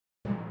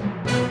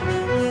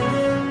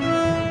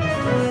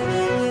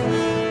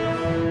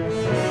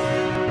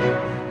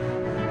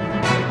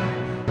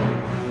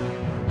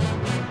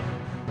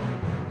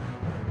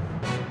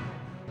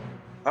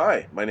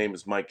My name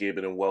is Mike Kerbin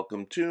and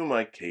welcome to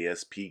my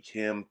KSP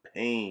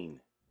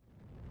campaign.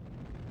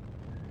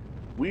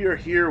 We are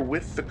here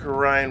with the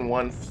Kerbin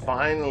 1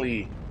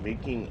 finally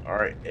making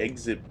our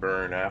exit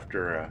burn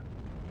after a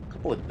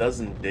couple of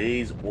dozen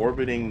days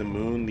orbiting the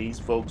moon. These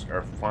folks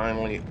are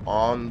finally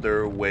on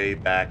their way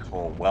back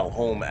home. Well,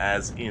 home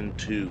as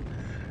into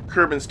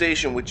Kerbin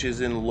Station, which is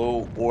in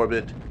low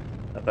orbit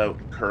about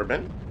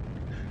Kerbin.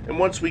 And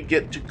once we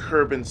get to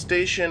Kerbin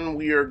Station,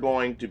 we are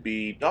going to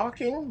be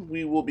docking.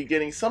 We will be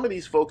getting some of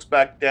these folks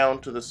back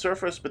down to the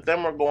surface, but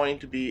then we're going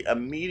to be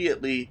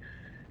immediately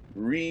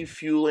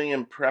refueling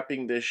and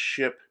prepping this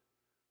ship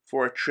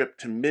for a trip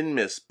to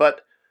Minmus.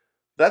 But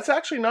that's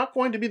actually not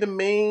going to be the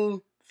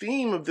main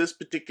theme of this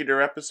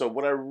particular episode.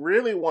 What I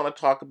really want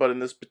to talk about in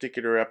this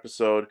particular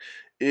episode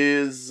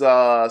is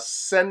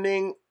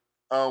sending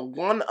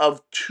one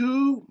of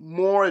two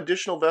more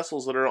additional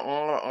vessels that are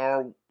on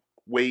our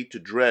way to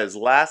Dres.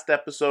 Last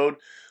episode,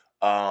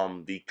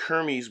 the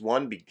Kermes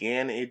 1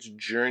 began its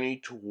journey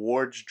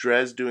towards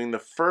Dres, doing the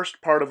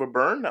first part of a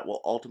burn that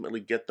will ultimately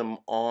get them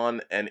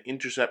on an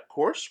intercept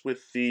course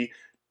with the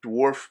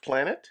dwarf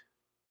planet.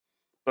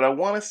 But I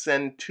want to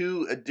send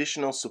two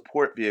additional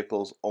support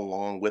vehicles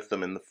along with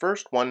them. And the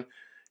first one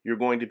you're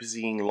going to be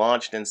seeing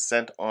launched and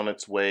sent on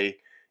its way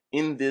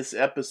in this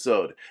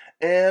episode.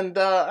 And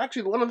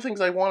actually, one of the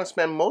things I want to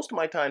spend most of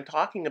my time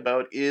talking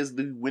about is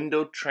the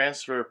Window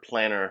Transfer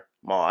Planner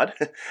mod.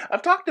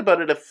 I've talked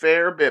about it a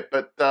fair bit,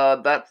 but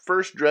that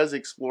first Dres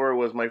Explorer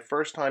was my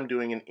first time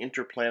doing an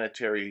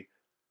interplanetary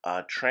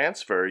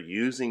transfer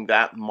using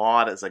that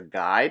mod as a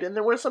guide, and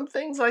there were some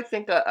things I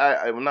think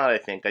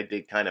I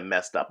did kind of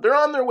messed up. They're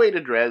on their way to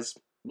Dres.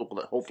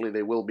 Hopefully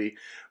they will be,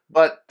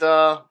 but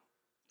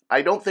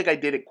I don't think I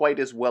did it quite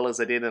as well as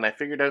I did, and I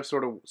figured out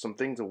sort of some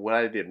things of what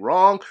I did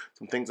wrong,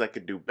 some things I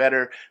could do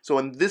better. So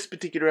in this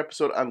particular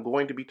episode, I'm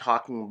going to be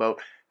talking about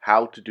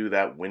how to do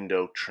that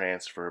window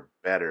transfer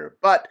better.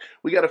 But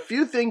we got a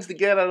few things to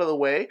get out of the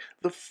way,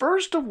 the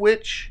first of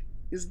which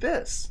is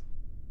this.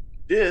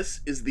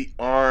 This is the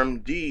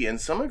ARM-D, and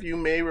some of you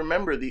may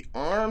remember the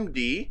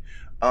ARM-D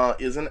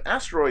is an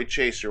asteroid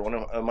chaser, one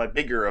of my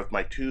bigger of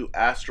my two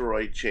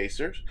asteroid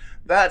chasers,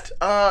 that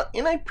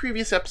in a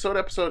previous episode,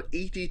 episode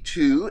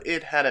 82,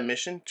 it had a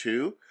mission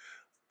to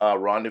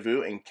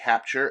rendezvous and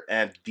capture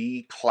a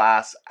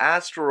D-class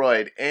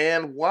asteroid.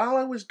 And while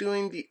I was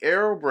doing the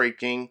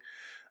aerobraking,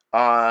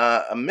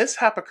 a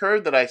mishap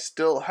occurred that I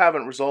still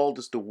haven't resolved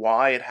as to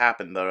why it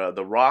happened.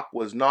 The rock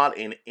was not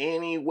in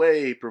any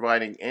way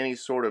providing any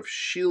sort of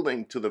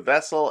shielding to the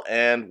vessel,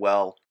 and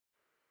well,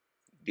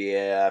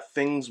 yeah,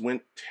 things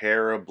went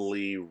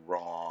terribly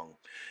wrong.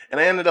 And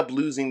I ended up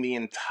losing the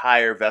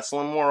entire vessel,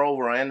 and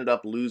moreover, I ended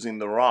up losing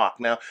the rock.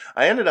 Now,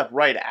 I ended up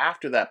right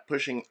after that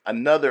pushing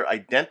another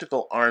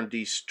identical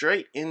ARM-D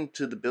straight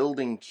into the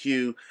building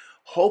queue,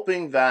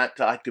 hoping that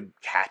I could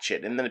catch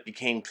it, and then it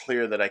became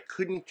clear that I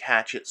couldn't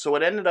catch it, so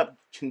it ended up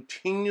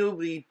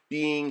continually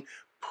being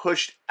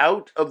pushed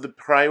out of the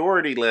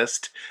priority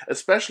list,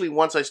 especially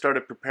once I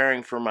started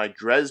preparing for my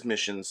Dres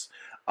missions.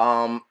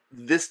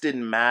 This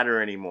didn't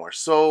matter anymore,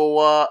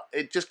 so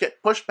it just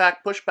get pushed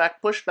back,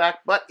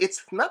 but it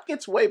snuck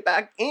its way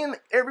back in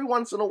every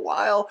once in a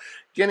while,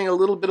 getting a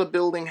little bit of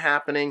building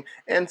happening,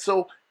 and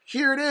so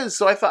here it is.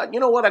 So I thought, you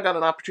know what, I got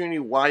an opportunity,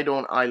 why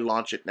don't I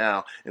launch it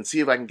now and see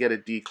if I can get a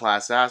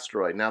D-class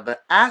asteroid. Now, the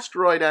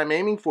asteroid I'm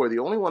aiming for, the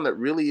only one that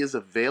really is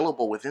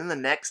available within the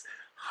next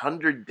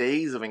 100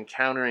 days of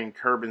encountering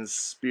Kerbin's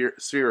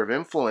sphere of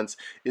influence,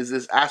 is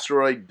this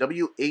asteroid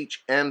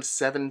WHM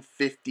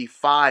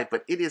 755,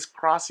 but it is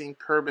crossing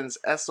Kerbin's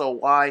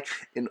SOI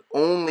in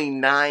only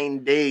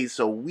 9 days,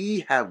 so we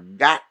have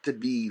got to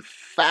be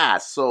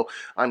fast. So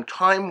I'm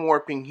time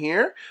warping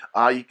here.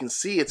 You can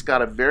see it's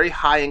got a very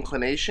high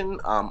inclination.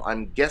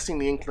 I'm guessing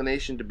the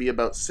inclination to be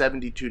about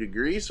 72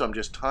 degrees, so I'm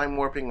just time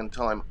warping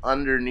until I'm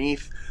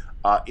underneath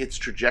its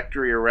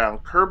trajectory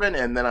around Kerbin,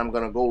 and then I'm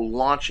going to go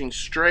launching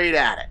straight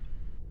at it.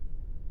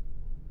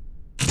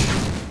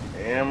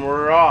 And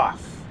we're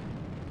off.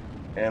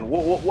 And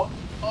what?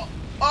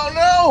 Oh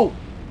no!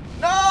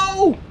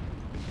 No!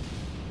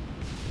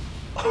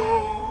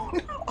 Oh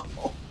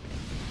no!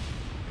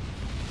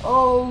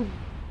 Oh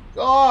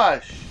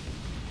gosh!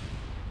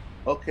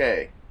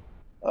 Okay,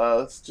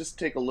 let's just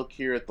take a look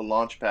here at the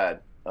launch pad.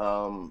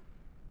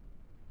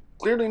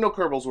 Clearly no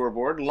Kerbals were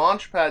aboard.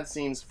 Launchpad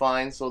seems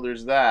fine, so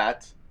there's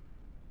that.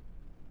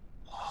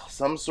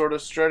 Some sort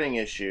of strutting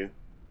issue.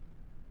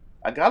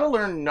 I gotta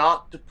learn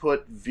not to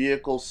put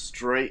vehicles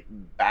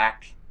straight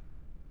back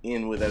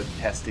in without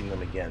testing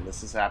them again.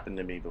 This has happened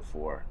to me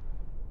before.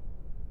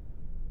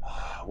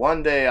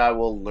 One day I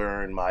will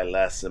learn my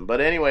lesson.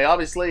 But anyway,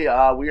 obviously,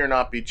 we are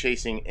not be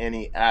chasing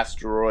any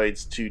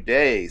asteroids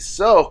today.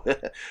 So,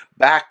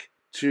 back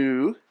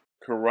to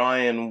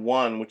Kerbin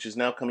 1, which is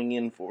now coming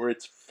in for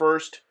its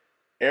first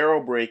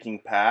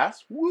aerobraking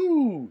pass.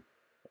 Woo!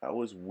 That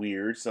was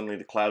weird. Suddenly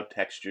the cloud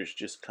textures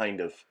just kind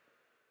of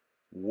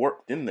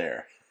warped in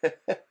there.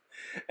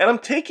 And I'm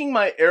taking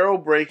my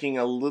aerobraking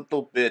a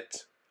little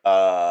bit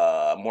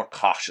more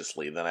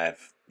cautiously than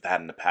I've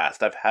had in the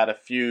past. I've had a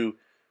few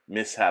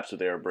mishaps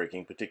with air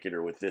braking,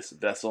 particular with this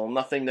vessel.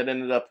 Nothing that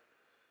ended up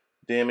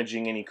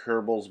damaging any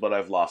Kerbals, but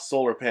I've lost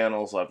solar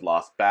panels, I've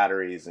lost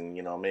batteries, and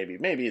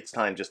maybe it's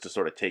time just to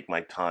sort of take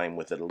my time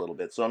with it a little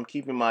bit. So I'm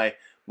keeping my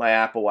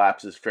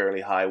apoapsis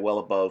fairly high, well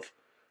above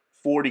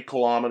 40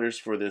 kilometers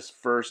for this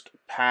first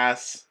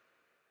pass,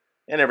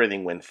 and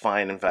everything went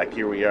fine. In fact,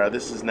 here we are.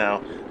 This is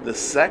now the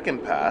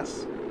second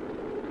pass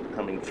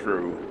coming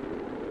through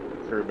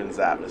Kerbin's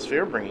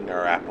atmosphere, bringing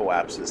our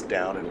apoapsis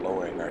down and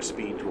lowering our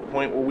speed to a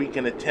point where we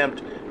can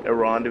attempt a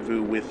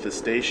rendezvous with the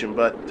station.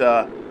 But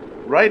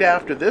right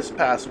after this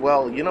pass,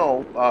 well,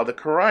 the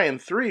Karayan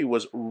 3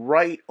 was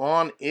right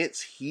on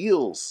its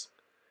heels.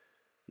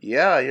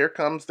 Yeah, here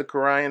comes the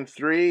Karayan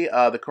 3.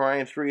 The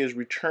Karayan 3 is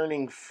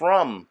returning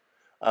from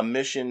a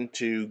mission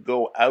to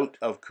go out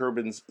of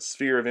Kerbin's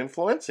sphere of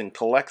influence and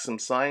collect some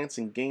science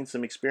and gain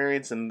some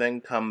experience and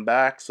then come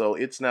back. So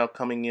it's now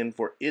coming in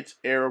for its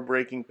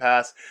aerobraking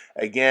pass.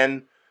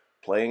 Again,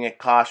 playing it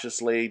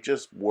cautiously,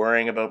 just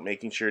worrying about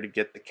making sure to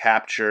get the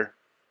capture.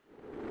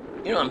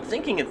 I'm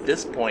thinking at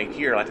this point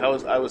here, like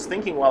I was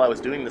thinking while I was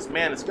doing this,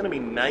 man, it's going to be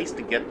nice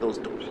to get those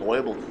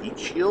deployable heat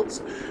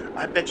shields.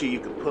 I bet you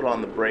could put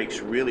on the brakes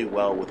really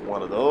well with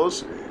one of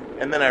those.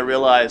 And then I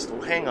realized,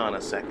 well, hang on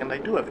a second, I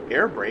do have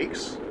air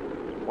brakes.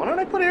 Why don't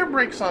I put air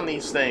brakes on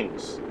these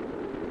things?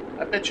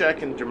 I bet you I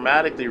can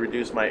dramatically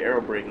reduce my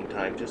aerobraking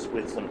time just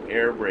with some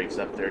air brakes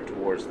up there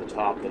towards the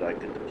top that I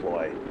could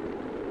deploy.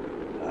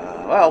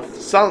 Well,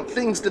 some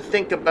things to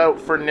think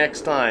about for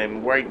next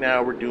time. Right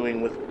now we're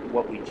doing with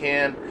what we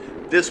can.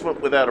 This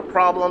went without a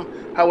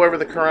problem. However,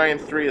 the Karayan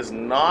 3 is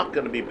not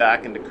going to be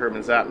back into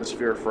Kerbin's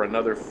atmosphere for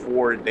another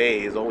 4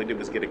 days. All we did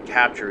was get a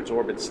capture. Its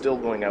orbit's still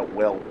going out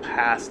well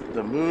past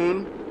the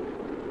moon.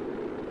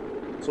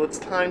 So it's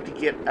time to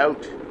get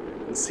out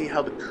and see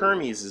how the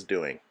Kermes is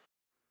doing.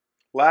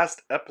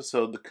 Last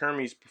episode, the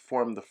Kermes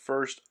performed the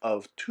first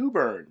of 2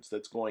 burns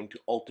that's going to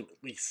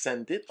ultimately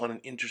send it on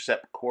an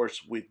intercept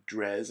course with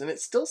Dres, and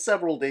it's still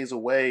several days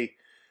away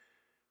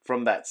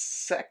from that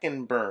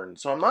second burn.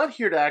 So I'm not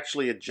here to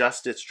actually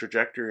adjust its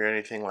trajectory or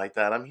anything like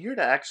that. I'm here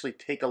to actually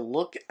take a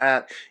look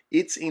at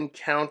its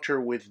encounter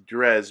with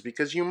Dres,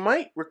 because you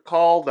might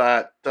recall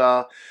that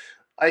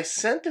I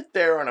sent it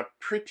there on a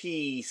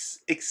pretty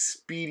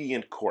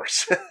expedient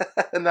course.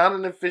 Not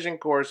an efficient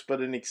course, but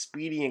an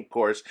expedient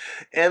course.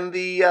 And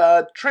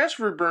the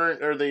transfer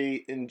burn, or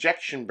the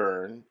ejection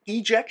burn,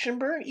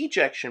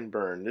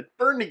 the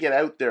burn to get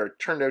out there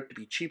turned out to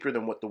be cheaper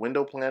than what the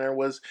window planner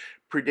was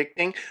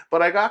predicting.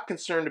 But I got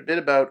concerned a bit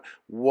about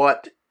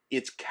what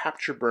its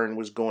capture burn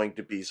was going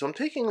to be. So I'm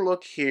taking a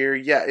look here.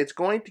 Yeah, it's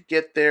going to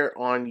get there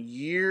on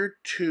year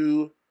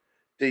 2,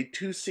 day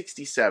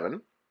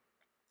 267.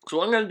 So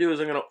what I'm going to do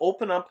is I'm going to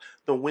open up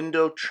the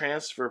window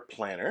transfer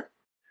planner.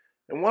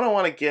 And what I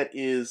want to get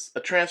is a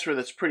transfer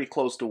that's pretty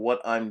close to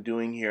what I'm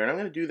doing here. And I'm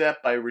going to do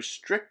that by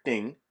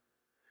restricting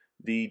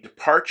the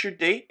departure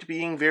date to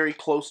being very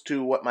close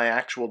to what my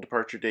actual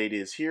departure date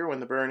is here when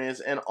the burn is,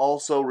 and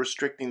also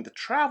restricting the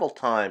travel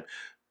time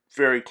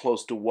very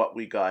close to what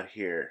we got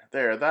here.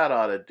 There, that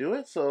ought to do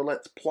it. So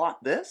let's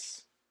plot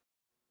this.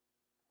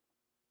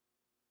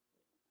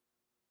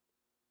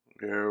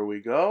 There we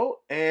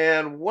go.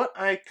 And what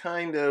I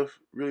kind of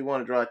really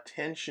want to draw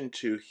attention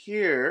to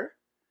here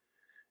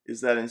is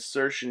that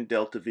insertion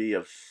delta V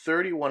of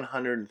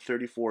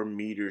 3,134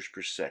 meters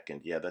per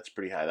second. Yeah, that's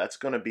pretty high. That's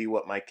going to be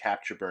what my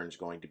capture burn is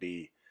going to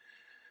be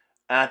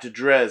at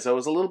Dres. I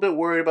was a little bit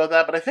worried about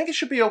that, but I think it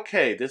should be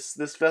okay.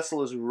 This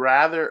vessel is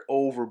rather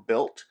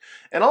overbuilt.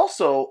 And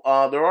also,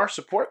 there are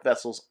support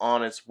vessels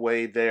on its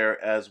way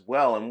there as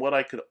well. And what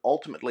I could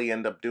ultimately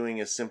end up doing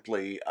is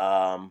simply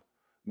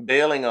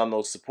bailing on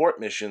those support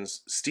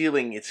missions,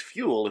 stealing its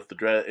fuel if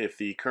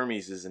the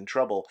Kermes is in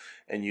trouble,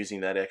 and using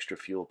that extra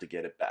fuel to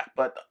get it back.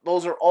 But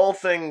those are all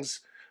things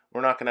we're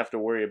not going to have to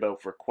worry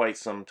about for quite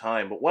some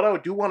time. But what I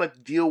do want to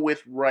deal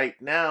with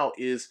right now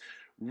is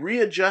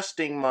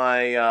readjusting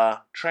my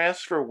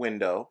transfer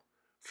window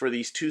for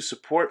these 2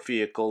 support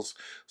vehicles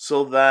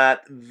so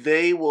that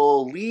they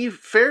will leave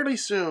fairly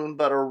soon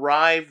but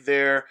arrive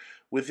there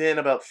within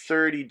about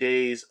 30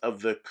 days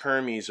of the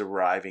Kermes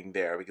arriving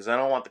there, because I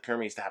don't want the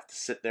Kermes to have to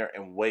sit there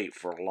and wait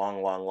for a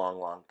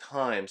long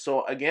time.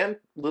 So again,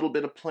 a little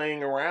bit of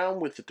playing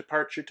around with the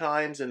departure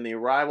times and the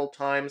arrival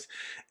times,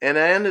 and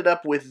I ended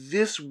up with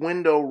this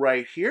window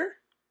right here.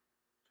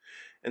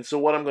 And so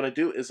what I'm going to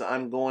do is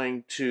I'm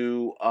going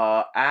to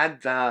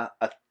add a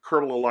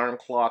Kerbal alarm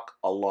clock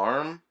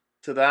alarm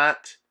to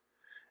that,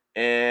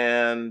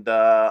 and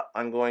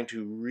I'm going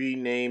to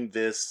rename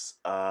this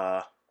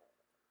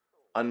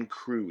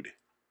uncrewed.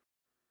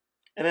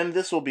 And then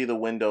this will be the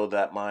window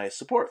that my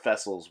support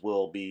vessels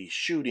will be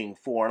shooting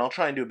for, and I'll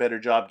try and do a better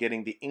job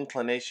getting the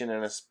inclination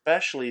and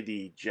especially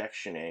the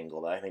ejection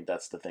angle. I think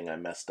that's the thing I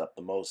messed up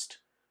the most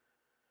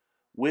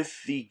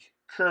with the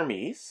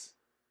Kermes.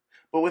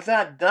 But with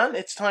that done,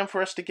 it's time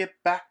for us to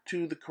get back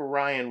to the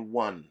Karayan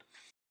 1,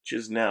 which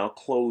is now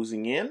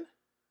closing in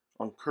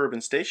on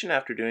Kerbin Station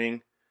after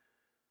doing,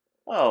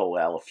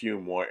 a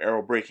few more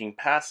aerobraking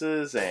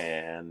passes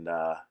and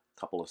a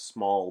couple of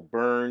small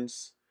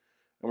burns.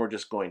 and we're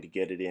just going to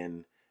get it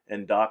in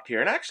and docked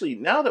here. And actually,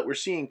 now that we're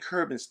seeing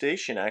Kerbin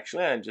Station,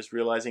 actually, I'm just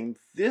realizing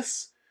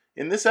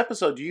in this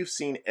episode, you've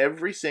seen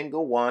every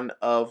single one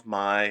of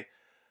my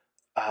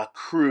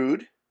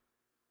crewed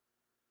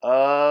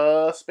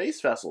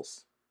space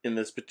vessels in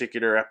this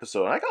particular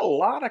episode. I got a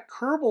lot of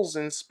Kerbals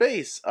in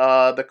space.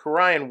 The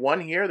Karian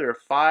 1 here, there are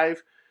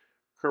 5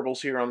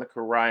 Kerbals here on the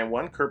Karian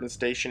 1. Kerbin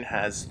Station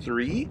has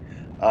 3.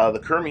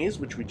 The Kermes,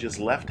 which we just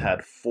left,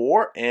 had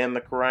 4. And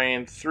the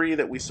Karian 3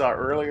 that we saw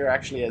earlier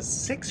actually has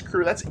 6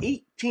 crew. That's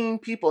 18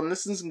 people, and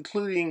this is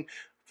including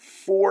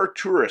 4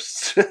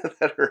 tourists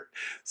that are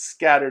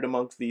scattered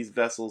amongst these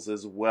vessels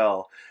as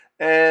well.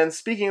 And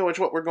speaking of which,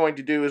 what we're going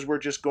to do is we're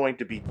just going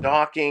to be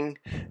docking,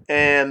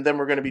 and then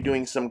we're going to be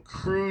doing some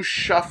crew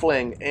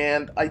shuffling.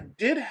 And I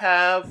did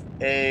have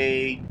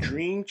a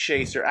Dream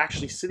Chaser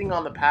actually sitting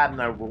on the pad,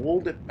 and I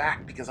rolled it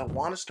back because I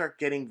want to start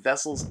getting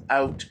vessels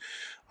out.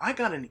 I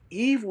got an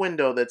Eve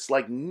window that's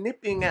like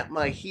nipping at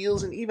my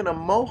heels, and even a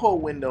Moho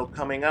window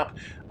coming up.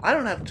 I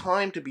don't have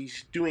time to be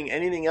doing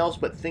anything else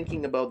but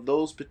thinking about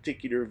those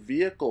particular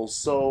vehicles.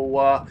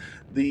 So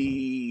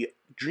the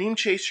Dream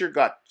Chaser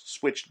got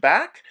switched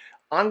back.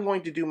 I'm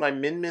going to do my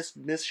min-miss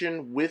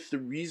mission with the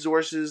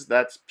resources,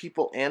 that's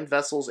people and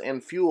vessels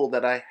and fuel,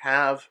 that I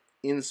have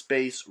in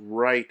space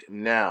right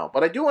now.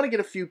 But I do want to get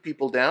a few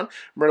people down.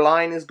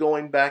 Merline is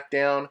going back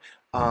down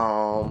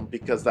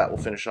because that will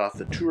finish off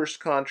the tourist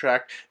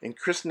contract. And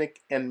Krisnick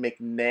and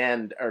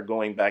McNand are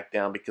going back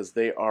down because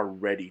they are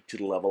ready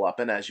to level up.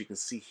 And as you can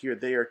see here,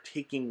 they are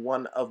taking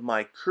one of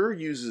my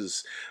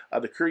Kuryuses.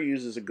 The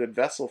Kuryus is a good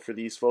vessel for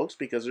these folks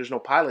because there's no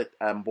pilot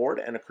on board,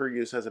 and a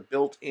Kuryus has a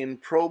built-in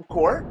probe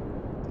core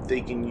they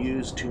can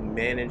use to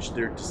manage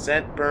their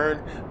descent burn.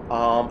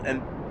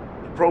 And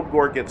the probe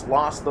core gets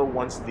lost though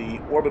once the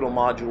orbital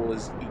module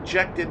is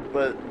ejected,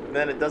 but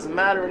then it doesn't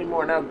matter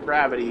anymore. Now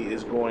gravity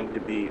is going to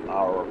be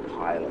our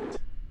pilot.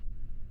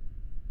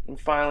 And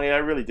finally, I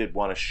really did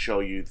want to show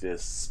you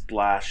this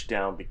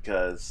splashdown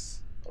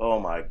because,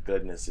 oh my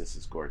goodness, this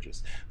is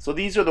gorgeous. So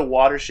these are the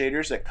water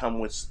shaders that come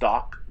with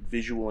stock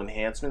visual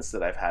enhancements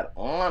that I've had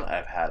on,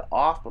 I've had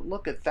off, but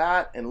look at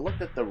that, and look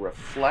at the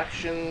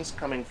reflections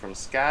coming from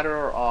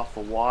scatter off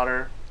the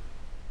water.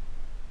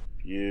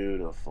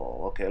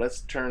 Beautiful. Okay,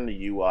 let's turn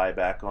the UI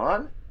back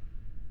on,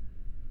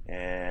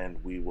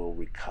 and we will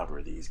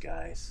recover these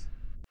guys.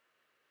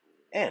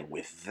 And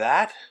with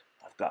that,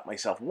 I've got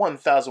myself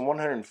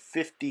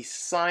 1,150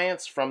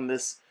 science from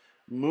this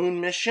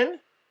moon mission.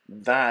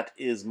 That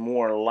is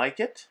more like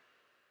it.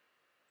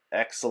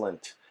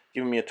 Excellent.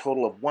 Giving me a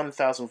total of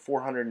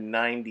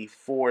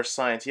 1,494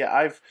 science. Yeah,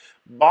 I've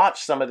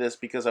botched some of this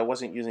because I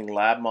wasn't using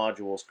lab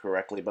modules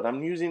correctly, but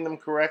I'm using them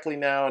correctly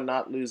now and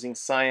not losing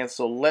science.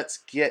 So let's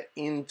get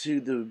into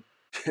the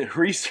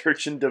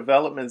Research and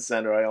Development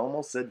Center. I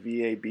almost said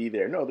VAB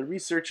there. No, the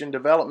Research and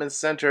Development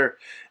Center,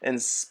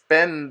 and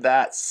spend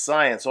that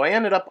science. So I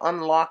ended up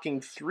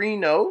unlocking 3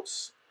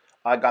 nodes.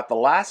 I got the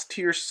last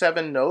tier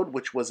 7 node,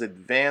 which was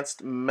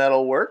Advanced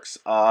Metalworks,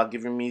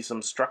 giving me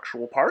some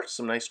structural parts,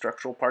 some nice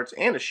structural parts,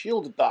 and a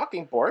shielded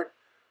docking port.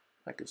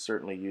 I could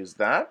certainly use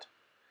that.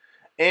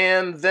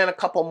 And then a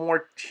couple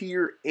more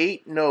tier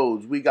 8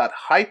 nodes. We got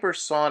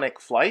Hypersonic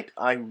Flight.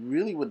 I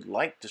really would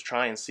like to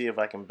try and see if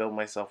I can build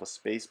myself a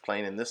space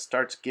plane, and this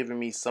starts giving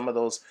me some of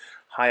those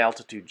high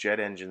altitude jet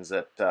engines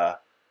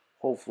that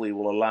hopefully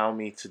will allow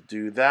me to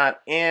do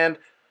that. And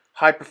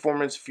high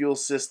performance fuel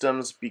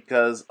systems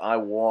because I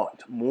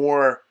want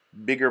more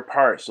bigger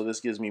parts. So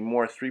this gives me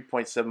more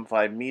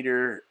 3.75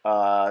 meter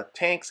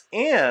tanks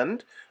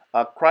and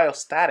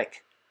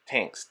cryostatic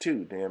tanks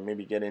too, to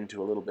maybe get into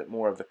a little bit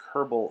more of the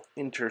Kerbal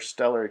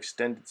interstellar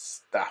extended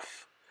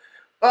stuff.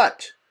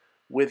 But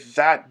with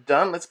that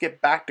done, let's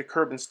get back to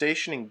Kerbin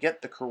Station and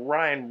get the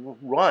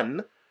Karian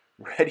 1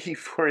 ready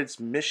for its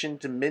mission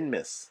to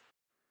Minmus.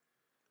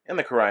 And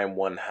the Karian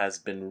 1 has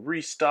been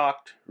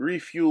restocked,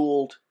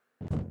 refueled,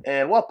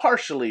 and, well,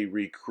 partially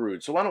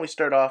recrewed. So why don't we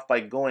start off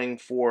by going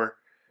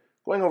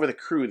over the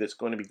crew that's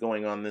going to be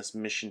going on this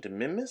mission to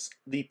Minmus.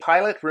 The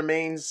pilot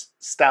remains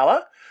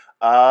Stella,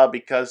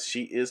 because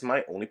she is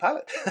my only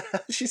pilot.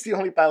 She's the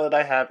only pilot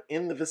I have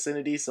in the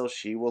vicinity, so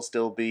she will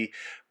still be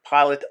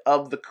pilot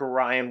of the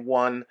Karian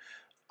 1.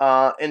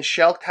 And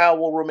Shell Cow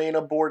will remain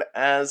aboard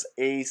as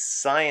a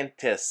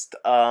scientist.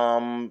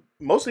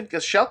 Mostly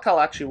because Shell Cow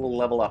actually will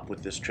level up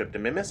with this trip to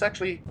Minmus.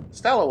 Actually,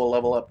 Stella will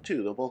level up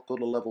too. They'll both go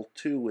to level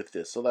 2 with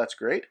this, so that's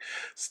great.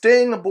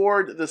 Staying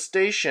aboard the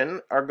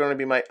station are going to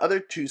be my other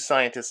 2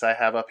 scientists I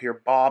have up here,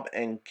 Bob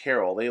and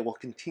Carol. They will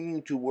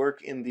continue to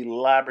work in the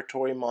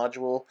laboratory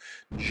module,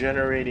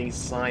 generating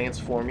science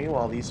for me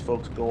while these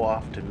folks go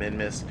off to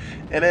Minmus.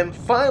 And then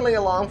finally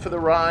along for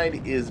the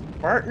ride is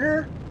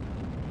Bartner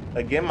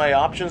Again, my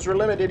options were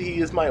limited. He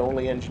is my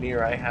only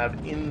engineer I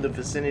have in the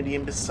vicinity,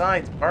 and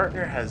besides,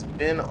 Bartner has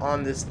been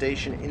on this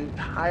station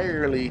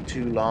entirely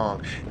too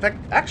long. In fact,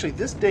 actually,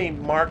 this day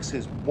marks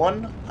his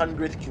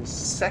 100th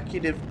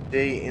consecutive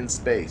day in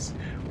space,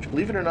 which,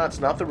 believe it or not,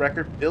 is not the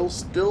record. Bill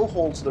still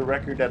holds the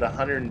record at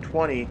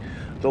 120,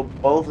 though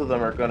both of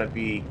them are going to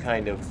be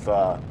kind of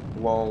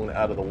blown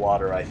out of the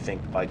water, I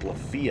think, by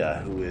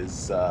Glafia, who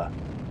is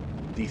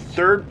the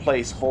third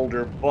place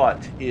holder,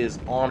 but is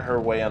on her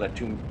way on a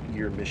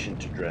 2-year mission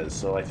to Dres.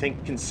 So I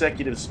think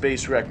consecutive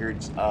space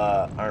records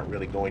aren't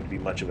really going to be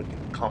much of a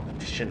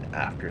competition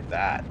after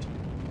that.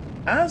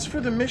 As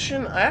for the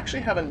mission, I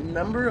actually have a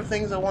number of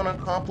things I want to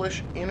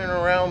accomplish in and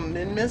around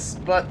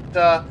Minmus, but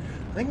I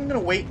think I'm going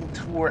to wait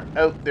until we're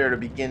out there to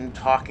begin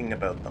talking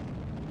about them.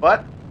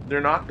 But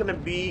they're not going to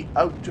be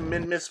out to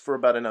Minmus for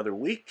about another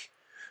week.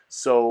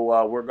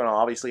 So we're going to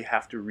obviously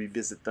have to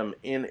revisit them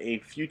in a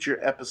future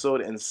episode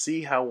and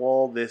see how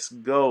all this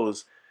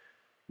goes.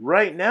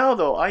 Right now,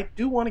 though, I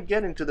do want to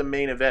get into the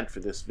main event for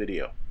this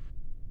video.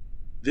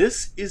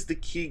 This is the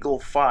Kegel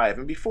 5,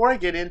 and before I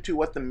get into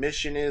what the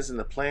mission is and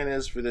the plan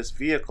is for this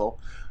vehicle,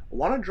 I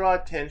want to draw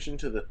attention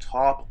to the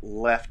top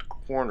left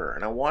corner,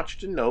 and I want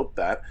you to note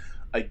that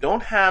I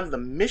don't have the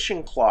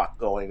mission clock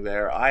going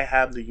there. I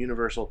have the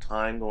universal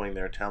time going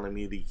there telling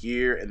me the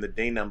year and the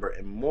day number,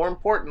 and more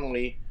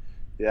importantly,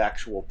 the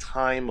actual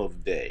time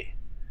of day.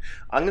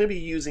 I'm going to be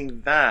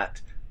using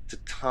that to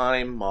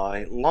time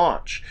my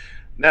launch.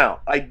 Now,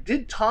 I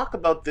did talk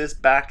about this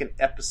back in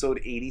episode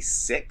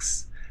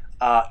 86.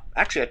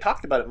 Actually, I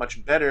talked about it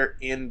much better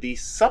in the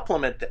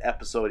supplement to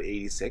episode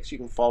 86. You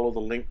can follow the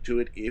link to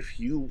it if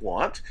you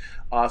want.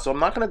 So I'm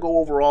not going to go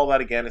over all that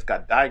again. It's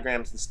got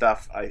diagrams and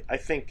stuff. I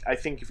think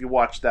if you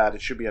watch that,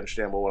 it should be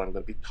understandable what I'm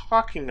going to be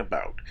talking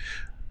about.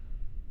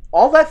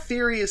 All that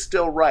theory is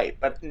still right,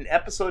 but in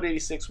episode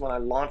 86, when I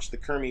launched the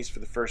Kermes for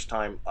the first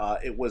time,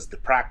 it was the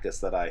practice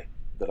that I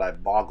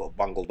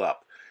bungled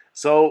up.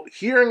 So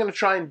here I'm going to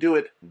try and do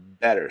it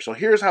better. So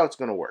here's how it's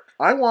going to work.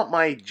 I want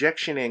my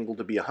ejection angle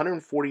to be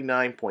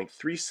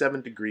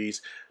 149.37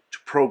 degrees to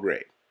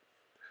prograde.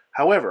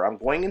 However, I'm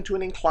going into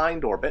an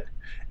inclined orbit,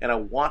 and I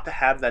want to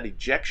have that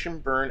ejection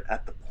burn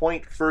at the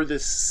point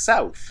furthest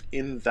south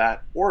in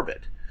that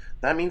orbit.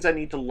 That means I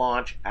need to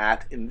launch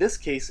at, in this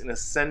case, an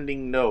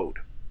ascending node.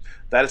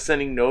 That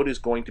ascending node is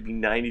going to be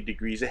 90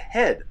 degrees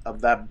ahead of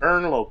that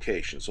burn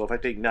location. So if I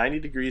take 90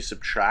 degrees,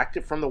 subtract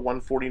it from the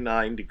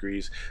 149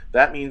 degrees,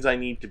 that means I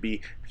need to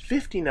be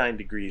 59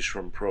 degrees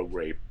from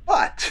prograde.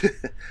 But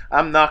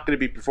I'm not going to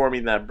be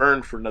performing that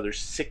burn for another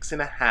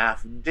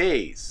 6.5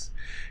 days.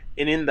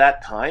 And in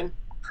that time,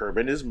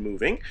 Kerbin is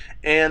moving,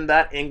 and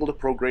that angle to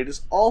prograde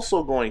is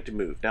also going to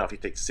move. Now, if you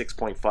take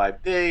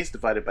 6.5 days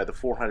divided by the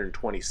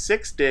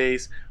 426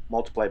 days,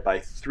 multiplied by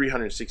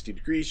 360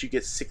 degrees, you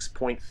get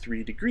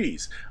 6.3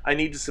 degrees. I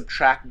need to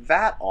subtract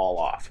that all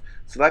off.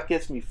 So that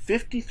gets me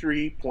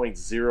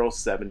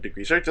 53.07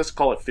 degrees, or just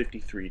call it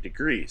 53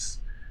 degrees.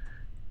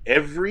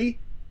 Every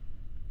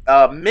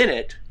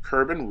minute,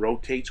 Kerbin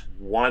rotates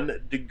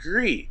 1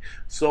 degree.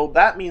 So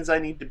that means I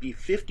need to be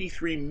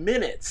 53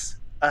 minutes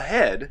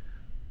ahead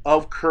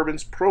of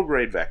Kerbin's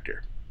prograde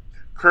vector.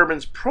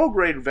 Kerbin's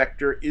prograde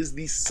vector is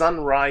the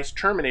sunrise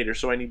terminator,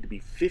 so I need to be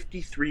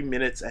 53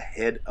 minutes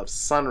ahead of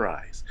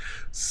sunrise.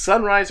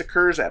 Sunrise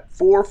occurs at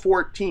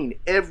 4:14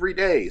 every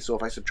day, so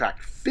if I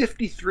subtract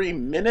 53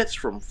 minutes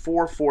from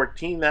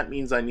 4:14, that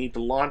means I need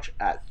to launch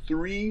at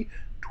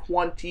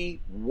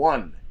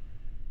 3:21.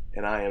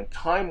 And I am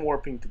time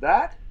warping to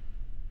that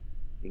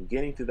and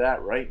getting to that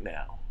right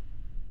now.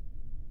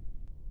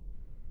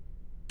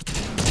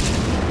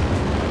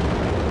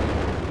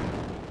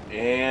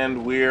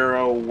 And we're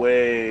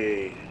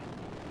away.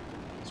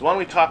 So why don't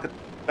we talk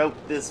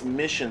about this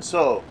mission?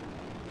 So,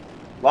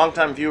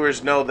 longtime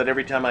viewers know that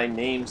every time I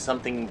name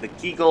something the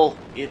Kegel,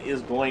 it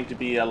is going to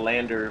be a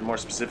lander, more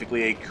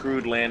specifically a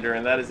crewed lander,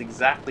 and that is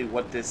exactly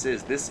what this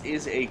is. This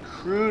is a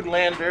crewed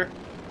lander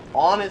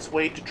on its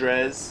way to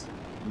Dres,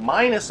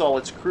 minus all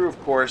its crew, of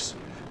course,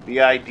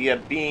 the idea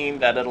being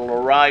that it'll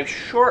arrive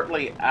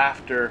shortly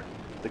after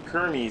the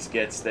Kermes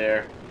gets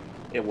there.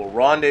 It will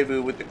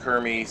rendezvous with the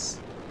Kermes,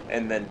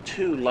 and then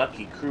 2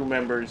 lucky crew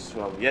members, who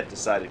I've yet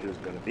decided who's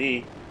going to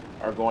be,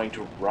 are going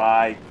to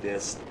ride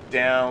this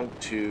down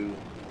to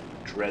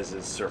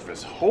Dres's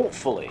surface.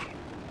 Hopefully,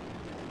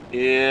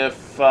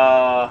 if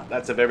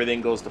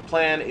everything goes to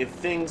plan. If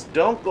things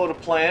don't go to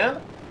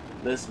plan,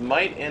 this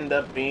might end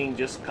up being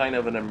just kind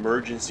of an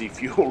emergency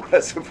fuel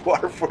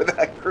reservoir for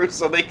that crew,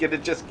 so they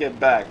can just get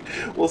back.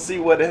 We'll see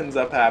what ends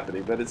up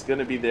happening, but it's going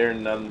to be there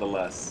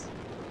nonetheless.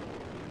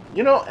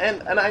 You know,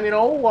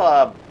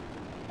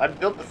 I've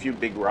built a few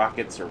big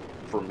rockets, or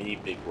for me,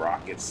 big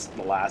rockets,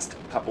 the last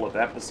couple of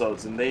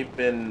episodes, and they've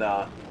been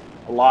a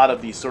lot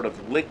of these sort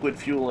of liquid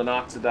fuel and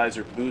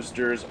oxidizer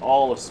boosters,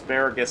 all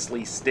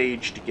asparagusly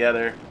staged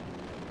together.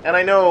 And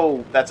I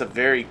know that's a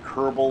very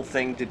Kerbal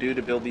thing to do,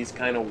 to build these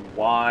kind of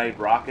wide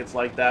rockets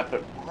like that,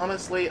 but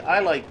honestly, I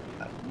like,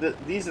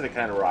 these are the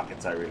kind of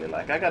rockets I really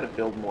like. I got to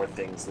build more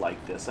things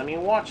like this. I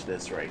mean, watch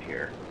this right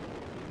here.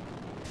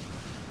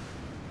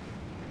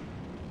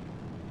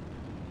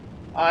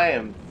 I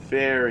am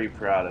very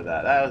proud of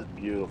that. That was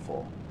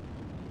beautiful.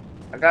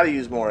 I gotta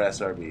use more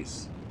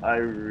SRBs. I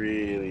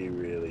really,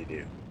 really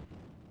do.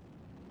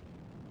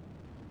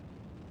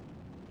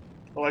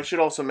 Oh, I should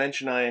also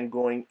mention I am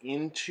going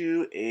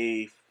into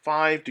a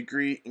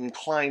 5-degree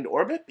inclined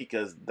orbit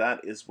because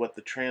that is what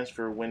the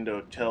transfer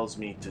window tells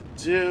me to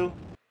do.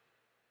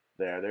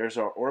 There's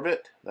our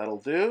orbit.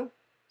 That'll do.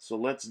 So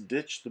let's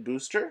ditch the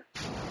booster.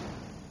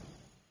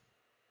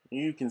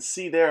 You can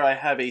see there I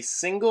have a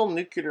single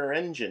nuclear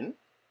engine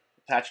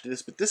attached to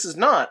this, but this is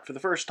not, for the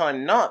first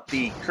time, not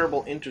the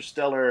Kerbal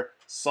Interstellar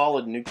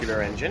solid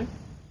nuclear engine.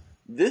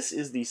 This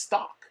is the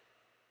stock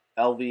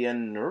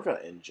LVN Nerva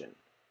engine.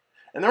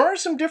 And there are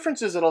some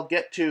differences that I'll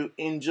get to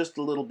in just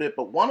a little bit,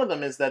 but one of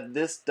them is that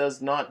this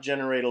does not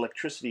generate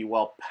electricity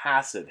while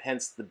passive,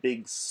 hence the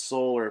big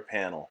solar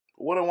panel.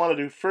 What I want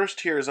to do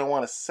first here is I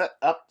want to set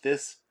up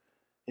this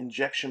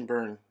injection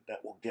burn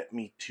that will get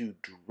me to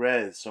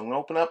Dres. So I'm going to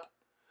open up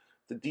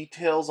the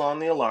details on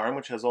the alarm,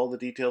 which has all the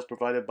details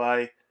provided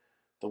by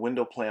the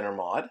window planner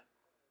mod.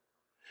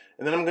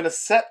 And then I'm going to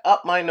set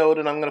up my node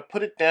and I'm going to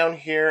put it down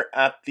here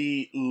at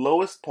the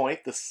lowest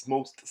point, the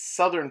most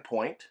southern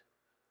point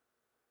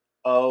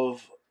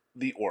of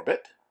the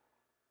orbit.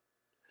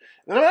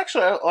 And then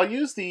I'll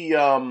use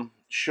the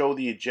show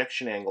the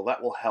ejection angle.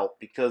 That will help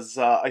because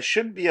I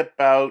should be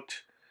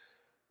about,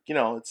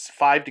 it's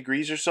 5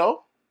 degrees or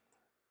so.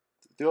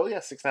 Oh yeah,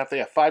 6.5.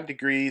 Yeah, 5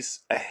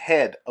 degrees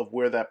ahead of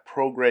where that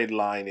prograde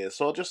line is.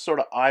 So I'll just sort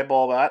of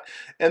eyeball that,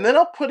 and then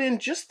I'll put in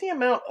just the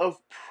amount of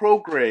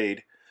prograde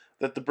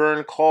that the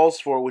burn calls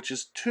for, which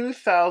is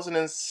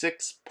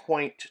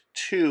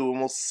 2006.2, and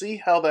we'll see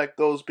how that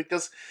goes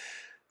because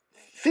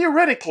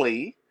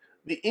theoretically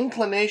the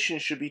inclination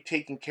should be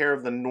taking care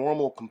of the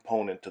normal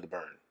component to the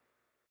burn.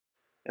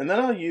 And then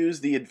I'll use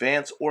the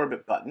advance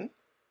orbit button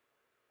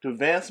to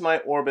advance my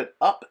orbit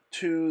up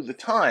to the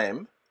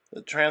time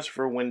the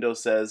transfer window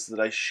says that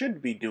I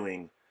should be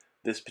doing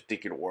this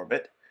particular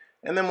orbit.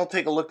 And then we'll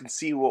take a look and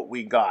see what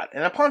we got.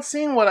 And upon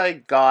seeing what I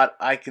got,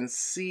 I can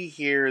see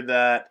here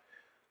that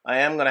I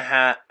am going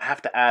to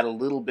have to add a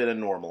little bit of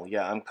normal.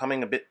 Yeah, I'm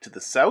coming a bit to the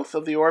south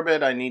of the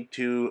orbit. I need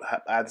to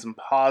add some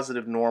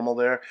positive normal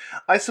there.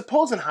 I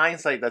suppose in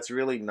hindsight that's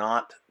really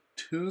not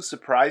too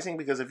surprising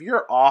because if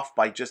you're off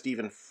by just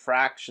even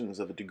fractions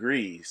of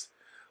degrees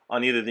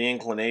on either the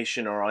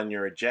inclination or on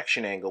your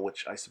ejection angle,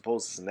 which I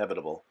suppose is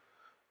inevitable,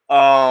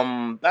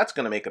 that's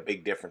going to make a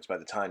big difference by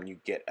the time you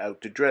get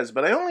out to Dres.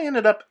 But I only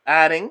ended up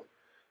adding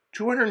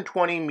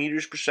 220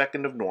 meters per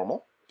second of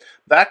normal.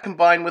 That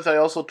combined with I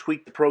also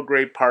tweaked the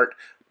prograde part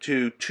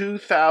to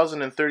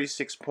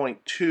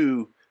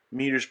 2036.2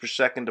 meters per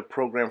second of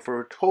program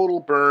for a total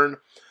burn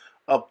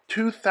of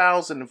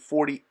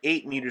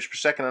 2048 meters per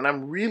second. And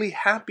I'm really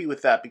happy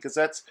with that because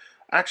that's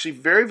actually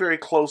very, very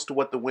close to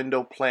what the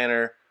window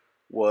planner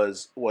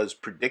was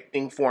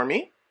predicting for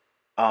me.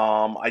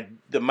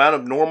 The amount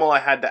of normal I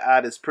had to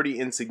add is pretty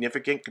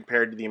insignificant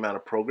compared to the amount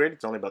of prograde.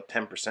 It's only about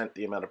 10%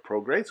 the amount of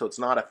prograde, so it's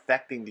not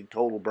affecting the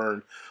total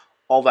burn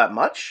all that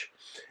much.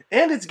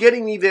 And it's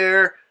getting me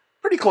there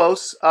pretty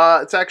close.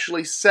 It's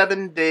actually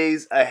 7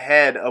 days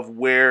ahead of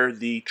where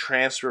the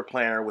transfer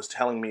planner was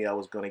telling me I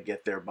was going to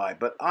get there by.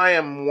 But I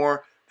am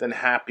more than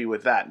happy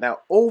with that. Now,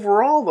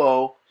 overall,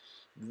 though,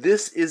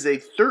 this is a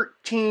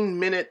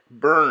 13-minute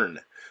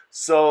burn.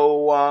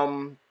 So,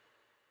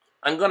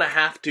 I'm going to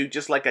have to,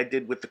 just like I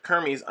did with the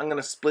Kermies, I'm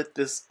going to split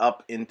this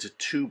up into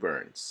 2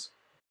 burns.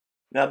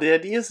 Now the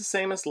idea is the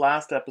same as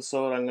last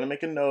episode. I'm going to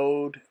make a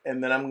node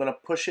and then I'm going to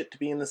push it to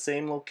be in the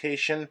same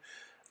location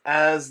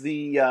as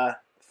the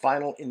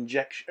final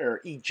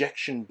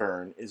ejection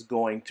burn is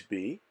going to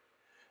be.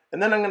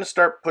 And then I'm going to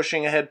start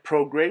pushing ahead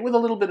prograde with a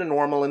little bit of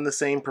normal in the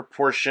same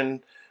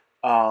proportion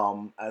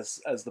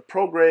as the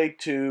prograde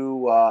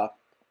to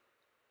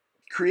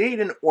create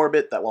an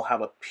orbit that will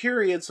have a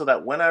period so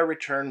that when I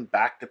return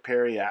back to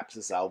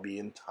periapsis, I'll be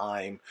in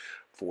time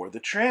for the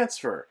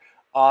transfer.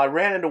 I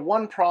ran into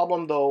one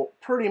problem, though,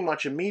 pretty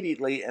much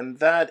immediately, and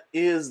that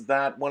is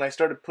that when I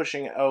started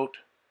pushing out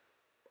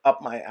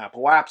up my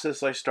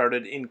apoapsis, I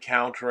started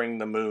encountering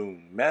the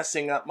moon,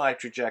 messing up my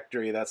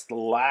trajectory. That's the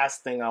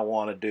last thing I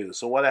want to do.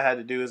 So what I had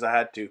to do is I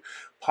had to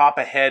pop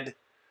ahead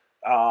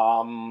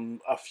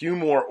a few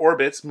more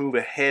orbits, move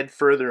ahead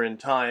further in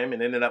time,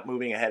 and ended up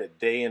moving ahead a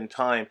day in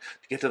time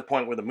to get to the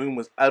point where the moon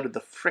was out of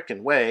the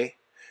frickin' way.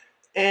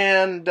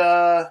 And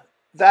that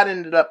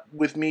ended up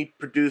with me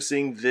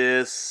producing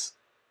this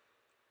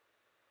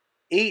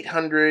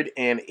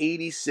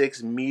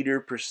 886 meter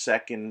per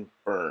second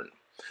burn,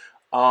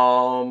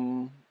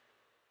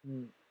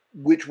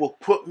 which will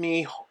put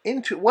me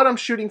into what I'm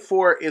shooting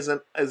for is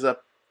an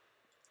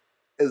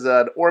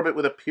orbit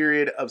with a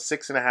period of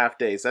 6.5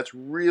 days. That's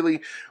really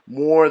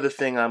more the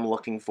thing I'm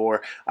looking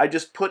for. I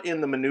just put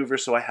in the maneuver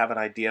so I have an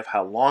idea of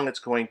how long it's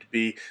going to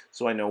be,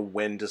 so I know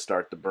when to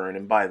start the burn.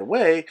 And by the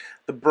way,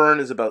 the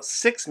burn is about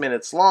 6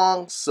 minutes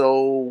long,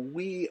 so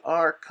we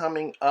are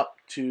coming up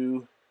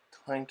to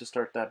time to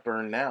start that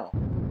burn now.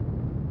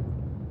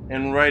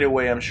 And right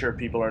away, I'm sure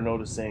people are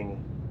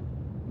noticing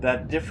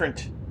that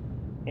different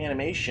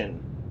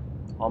animation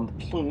on the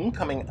plume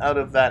coming out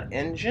of that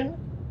engine.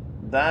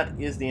 That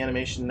is the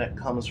animation that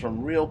comes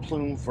from real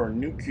plume for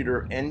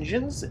nuclear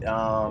engines.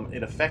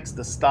 It affects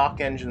the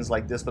stock engines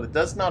like this, but it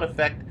does not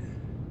affect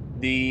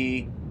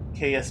the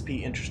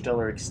KSP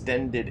Interstellar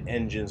Extended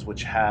engines,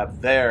 which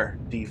have their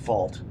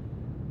default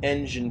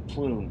engine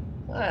plume.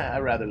 I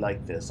rather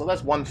like this. So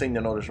that's one thing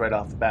to notice right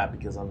off the bat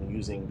because I'm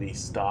using the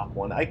stock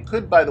one. I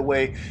could, by the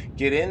way,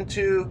 get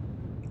into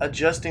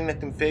adjusting the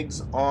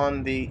configs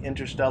on the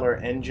Interstellar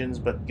engines,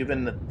 but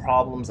given the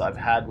problems I've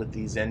had with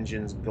these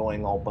engines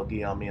going all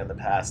buggy on me in the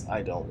past,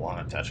 I don't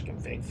want to touch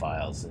config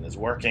files, and it's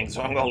working,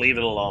 so I'm going to leave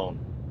it alone.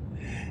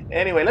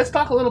 Anyway, let's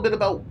talk a little bit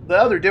about the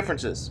other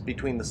differences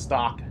between the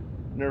stock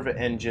Nerva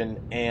engine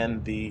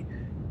and the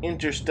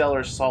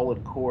Interstellar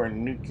solid core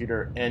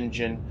nuclear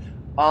engine.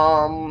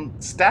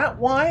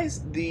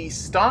 Stat-wise, the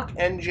stock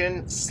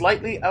engine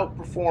slightly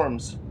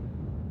outperforms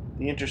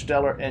the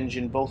Interstellar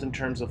engine, both in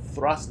terms of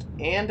thrust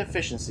and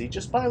efficiency,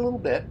 just by a little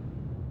bit.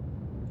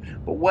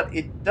 But what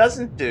it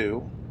doesn't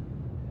do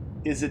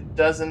is it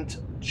doesn't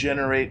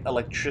generate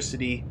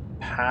electricity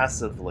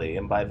passively.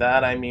 And by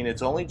that I mean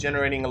it's only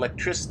generating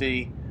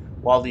electricity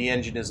while the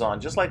engine is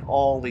on, just like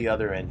all the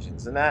other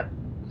engines. And that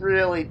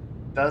really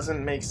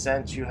doesn't make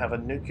sense. You have a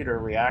nuclear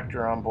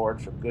reactor on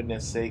board, for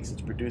goodness sakes.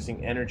 It's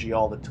producing energy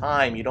all the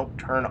time. You don't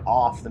turn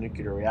off the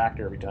nuclear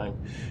reactor every time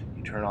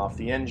you turn off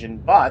the engine,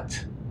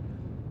 but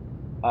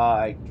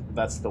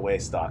that's the way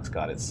stock's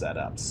got it set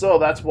up. So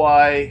that's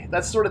why,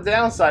 that's sort of the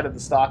downside of the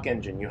stock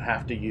engine. You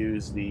have to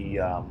use the,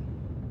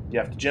 you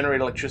have to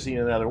generate electricity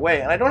in another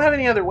way. And I don't have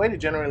any other way to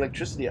generate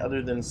electricity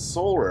other than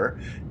solar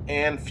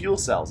and fuel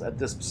cells at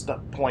this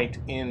point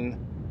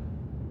in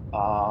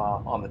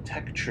on the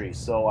tech tree.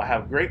 So I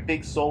have a great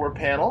big solar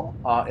panel.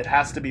 It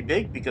has to be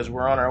big because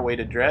we're on our way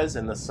to Dres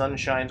and the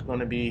sunshine's going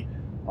to be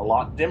a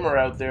lot dimmer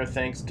out there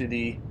thanks to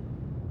the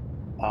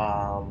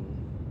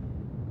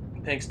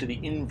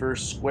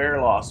inverse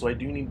square law. So I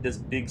do need this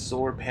big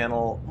solar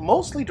panel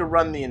mostly to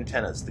run the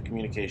antennas, the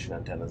communication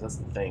antennas. That's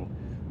the thing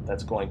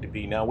that's going to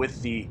be. Now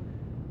with the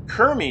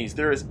Kermis,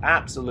 there is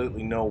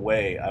absolutely no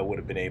way I would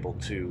have been able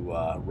to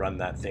run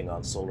that thing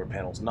on solar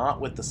panels, not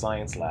with the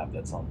science lab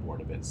that's on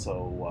board of it.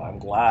 So I'm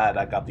glad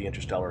I got the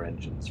Interstellar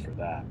engines for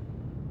that.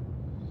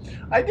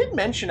 I did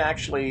mention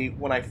actually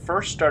when I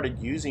first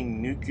started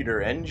using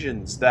nuclear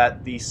engines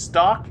that the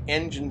stock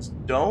engines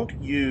don't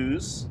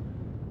use,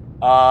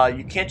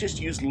 you can't just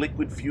use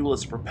liquid fuel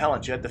as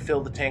propellant. You had to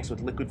fill the tanks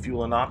with liquid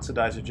fuel and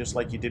oxidizer just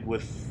like you did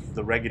with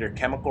the regular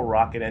chemical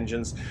rocket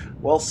engines.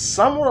 Well,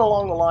 somewhere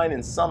along the line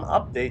in some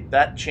update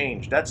that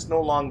changed. That's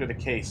no longer the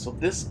case. So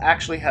this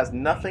actually has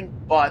nothing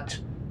but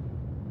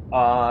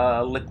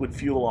liquid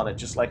fuel on it,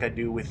 just like I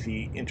do with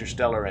the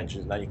Interstellar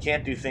engines. Now you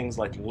can't do things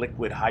like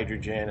liquid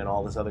hydrogen and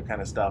all this other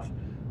kind of stuff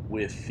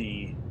with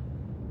the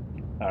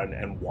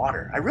and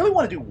water. I really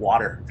want to do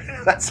water.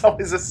 That's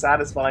always a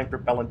satisfying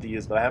propellant to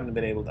use, but I haven't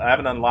been able to, I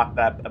haven't unlocked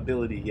that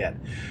ability yet.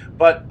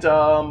 But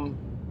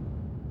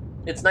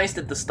it's nice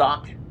that the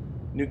stock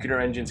nuclear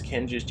engines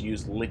can just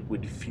use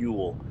liquid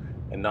fuel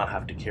and not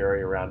have to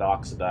carry around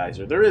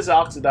oxidizer. There is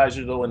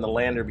oxidizer though in the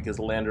lander because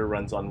the lander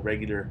runs on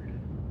regular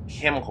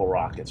chemical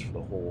rockets for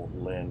the whole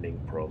landing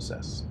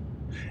process.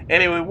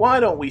 Anyway, why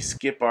don't we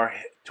skip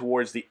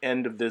towards the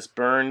end of this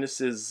burn?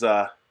 This is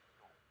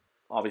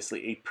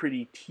obviously a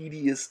pretty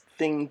tedious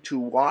thing to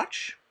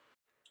watch.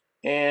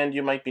 And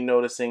you might be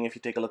noticing, if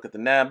you take a look at the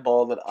nav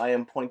ball, that I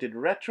am pointed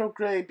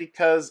retrograde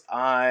because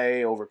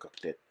I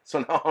overcooked it. So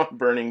now I'm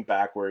burning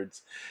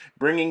backwards,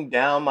 bringing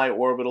down my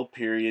orbital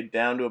period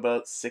down to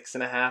about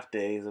 6.5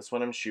 days. That's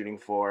what I'm shooting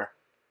for.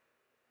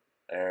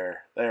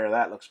 There,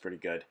 that looks pretty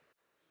good.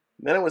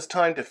 Then it was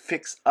time to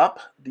fix up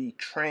the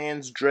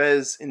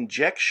trans-Dres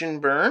injection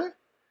burn.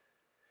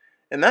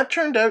 And that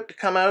turned out to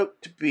come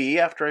out to be,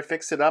 after I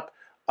fixed it up,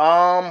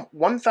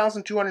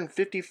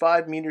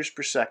 1,255 meters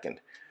per second.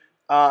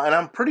 And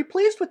I'm pretty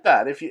pleased with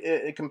that. If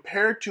you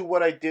compared to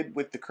what I did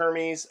with the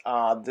Kermis,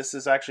 this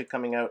is actually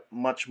coming out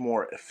much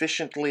more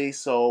efficiently.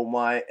 So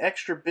my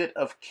extra bit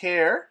of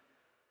care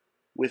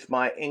with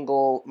my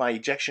angle, my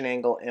ejection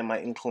angle, and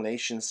my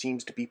inclination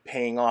seems to be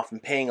paying off,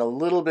 and paying a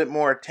little bit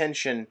more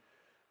attention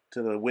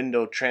to the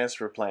window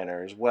transfer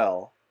planner as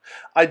well.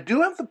 I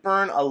do have the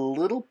burn a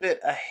little bit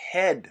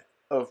ahead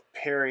of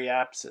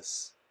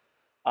periapsis.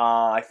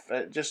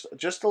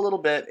 Just a little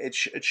bit.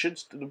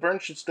 The burn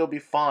should still be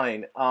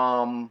fine.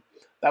 That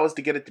was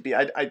to get it to be.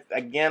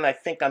 Again, I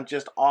think I'm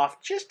just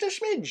off just a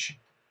smidge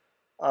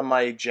on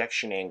my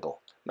ejection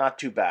angle. Not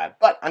too bad.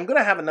 But I'm going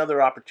to have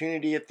another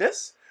opportunity at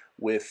this.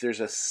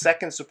 There's a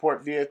second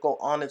support vehicle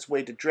on its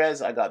way to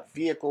Dres. I got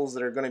vehicles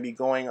that are going to be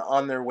going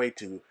on their way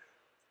to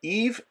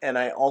Eve, and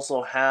I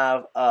also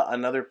have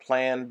another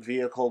planned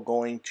vehicle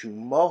going to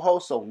Moho.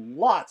 So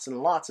lots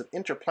and lots of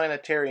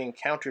interplanetary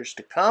encounters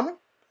to come.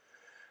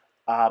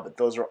 But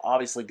those are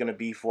obviously going to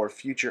be for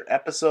future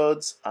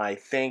episodes. I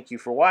thank you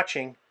for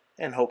watching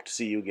and hope to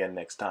see you again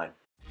next time.